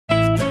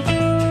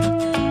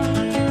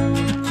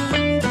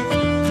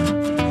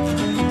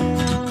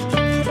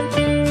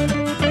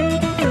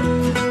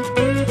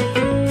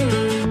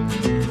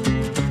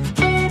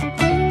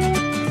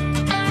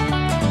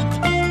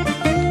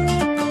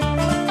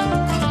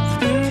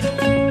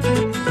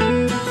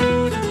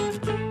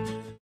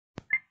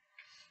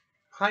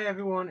Hi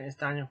everyone, it's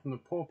Daniel from the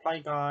Paw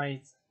Play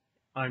Guys.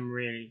 I'm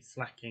really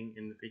slacking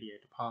in the video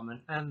department,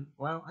 and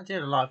well, I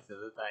did a live the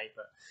other day,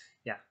 but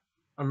yeah,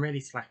 I'm really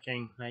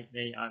slacking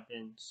lately. I've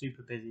been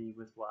super busy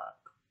with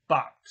work,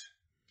 but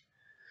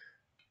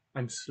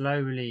I'm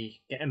slowly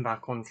getting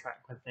back on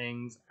track with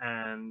things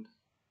and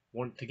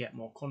want to get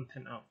more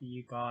content out for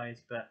you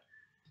guys. But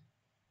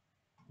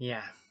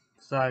yeah,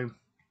 so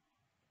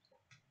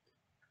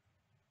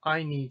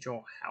I need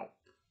your help.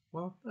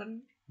 Well, I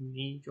don't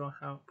need your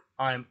help.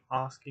 I'm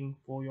asking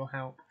for your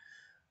help.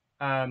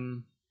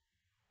 I'm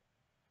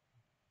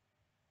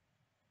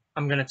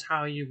going to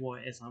tell you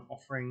what it is I'm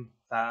offering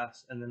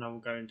first, and then I will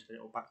go into a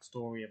little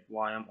backstory of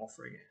why I'm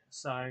offering it.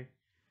 So,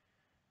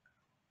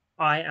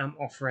 I am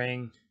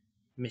offering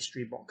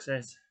mystery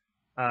boxes.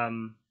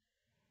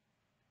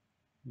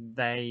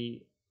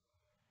 They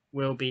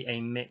will be a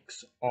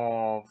mix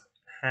of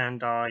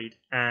hand-dyed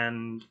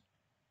and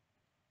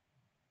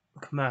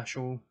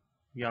commercial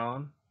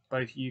yarn,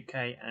 both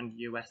UK and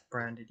US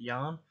branded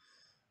yarn.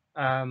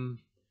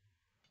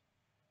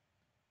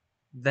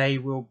 They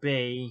will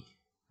be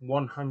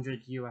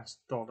 $100 US.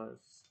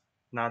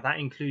 Now that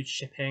includes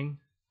shipping,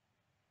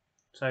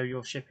 so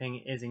your shipping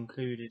is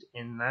included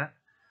in that.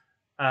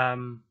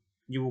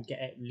 You will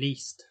get at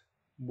least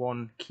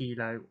 1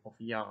 kilo of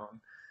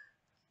yarn.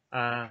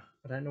 I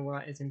don't know what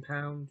that is in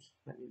pounds.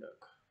 Let me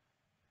look.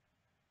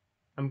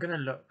 I'm gonna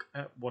look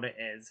at what it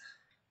is.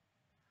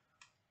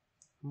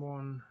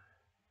 1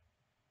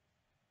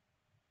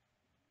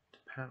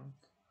 pound.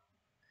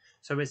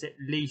 So it's at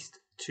least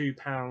 2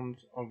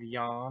 pounds of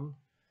yarn.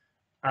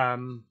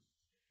 And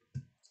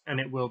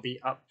it will be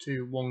up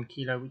to 1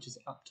 kilo, which is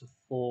up to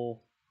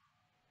 4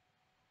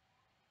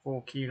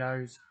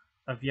 kilos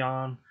of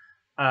yarn.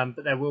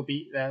 But there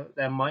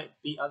might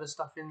be other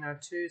stuff in there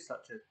too,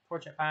 such as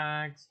project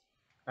bags,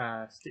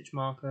 stitch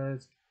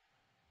markers,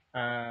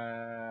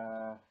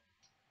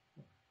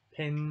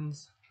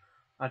 pins.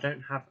 I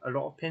don't have a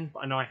lot of pins,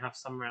 but I know I have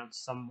some around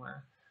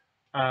somewhere.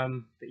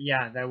 But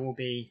yeah, there will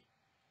be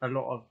a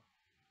lot of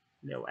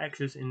little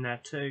extras in there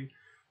too.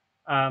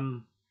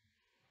 But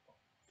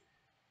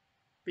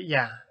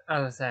yeah,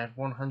 as I said,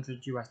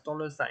 $100 US.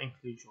 That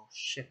includes your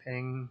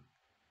shipping.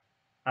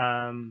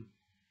 And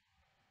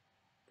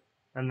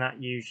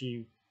that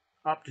usually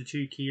up to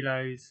 2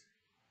 kilos.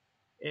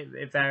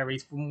 It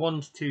varies from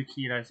 1 to 2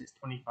 kilos. It's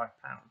 £25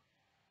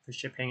 for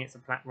shipping. It's a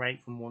flat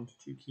rate from 1 to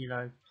 2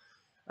 kilos.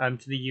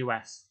 To the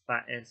US,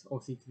 that is.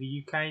 Obviously, to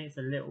the UK, it's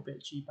a little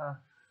bit cheaper.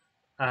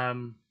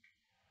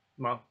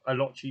 Well, a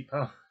lot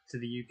cheaper to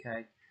the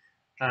UK.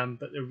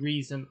 But the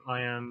reason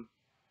I am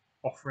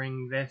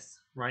offering this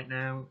right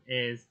now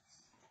is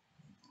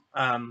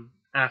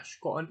Ash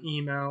got an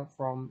email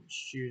from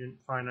Student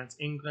Finance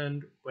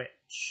England,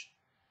 which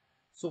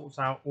sorts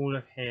out all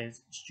of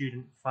his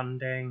student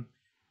funding,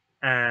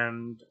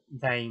 and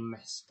they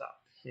messed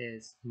up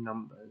his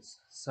numbers.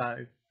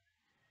 So,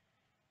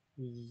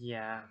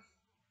 yeah,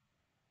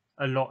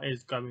 a lot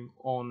is going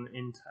on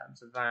in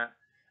terms of that.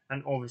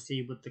 And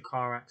obviously, with the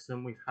car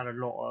accident, we've had a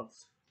lot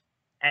of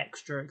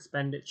extra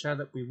expenditure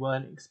that we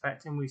weren't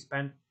expecting. We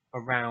spent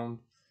around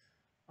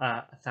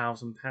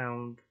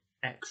 £1,000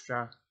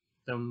 extra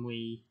than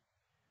we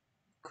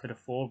could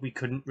afford. We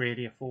couldn't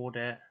really afford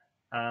it,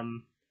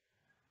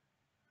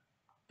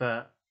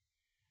 but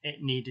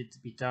it needed to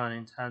be done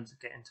in terms of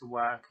getting to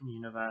work and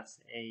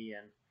university,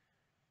 and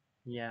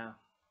yeah,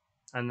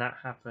 and that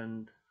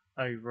happened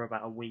over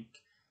about a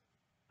week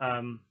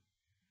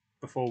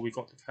before we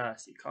got the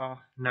courtesy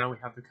car. Now we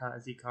have the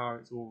courtesy car,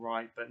 it's all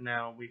right, but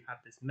now we've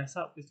had this mess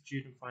up with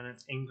Student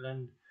Finance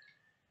England.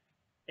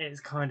 It's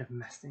kind of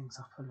messed things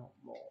up a lot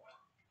more.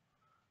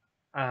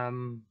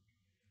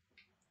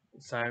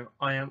 So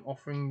I am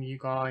offering you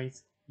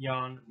guys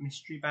yarn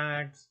mystery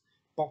bags,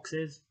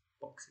 boxes.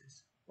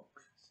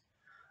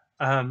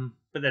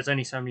 But there's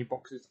only so many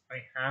boxes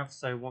I have,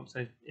 so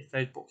if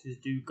those boxes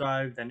do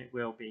go, then it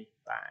will be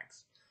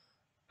bags.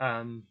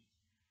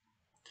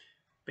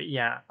 But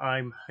yeah,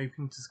 I'm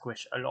hoping to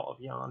squish a lot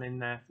of yarn in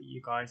there for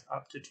you guys,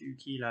 up to 2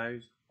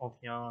 kilos of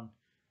yarn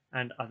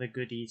and other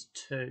goodies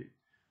too.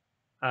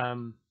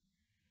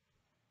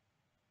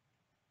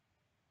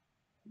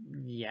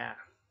 Yeah.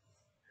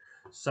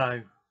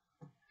 So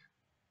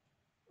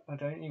I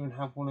don't even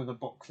have one of the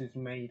boxes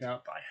made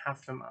up. I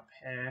have them up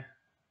here.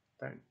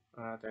 I don't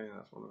think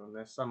that's one of them.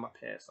 There's some up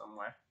here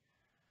somewhere.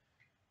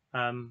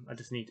 I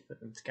just need to put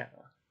them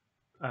together.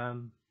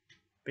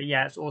 But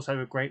yeah, it's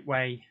also a great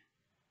way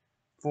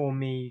for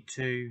me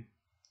to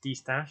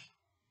destash,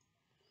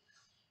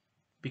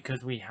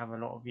 because we have a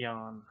lot of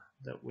yarn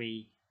that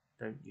we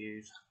don't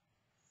use.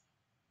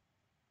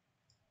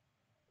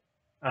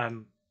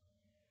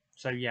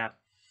 So yeah,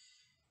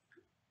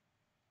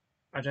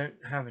 I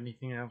don't have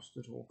anything else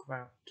to talk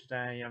about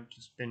today. I've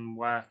just been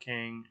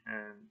working,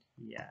 and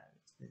yeah,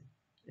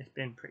 it's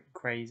been pretty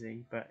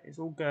crazy, but it's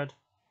all good.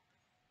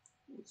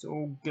 It's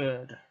all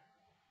good.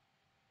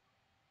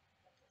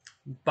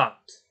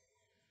 But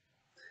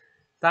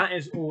that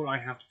is all I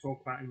have to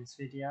talk about in this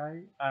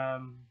video.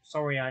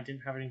 Sorry I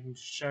didn't have anything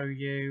to show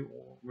you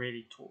or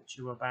really talk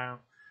to you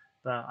about.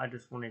 but I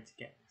just wanted to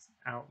get this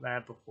out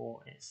there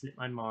before it slipped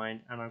my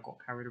mind and I got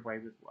carried away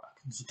with work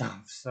and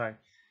stuff. So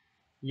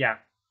yeah,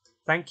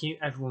 thank you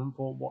everyone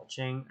for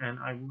watching, and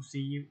I will see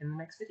you in the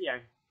next video.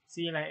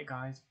 See you later,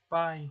 guys.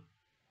 Bye.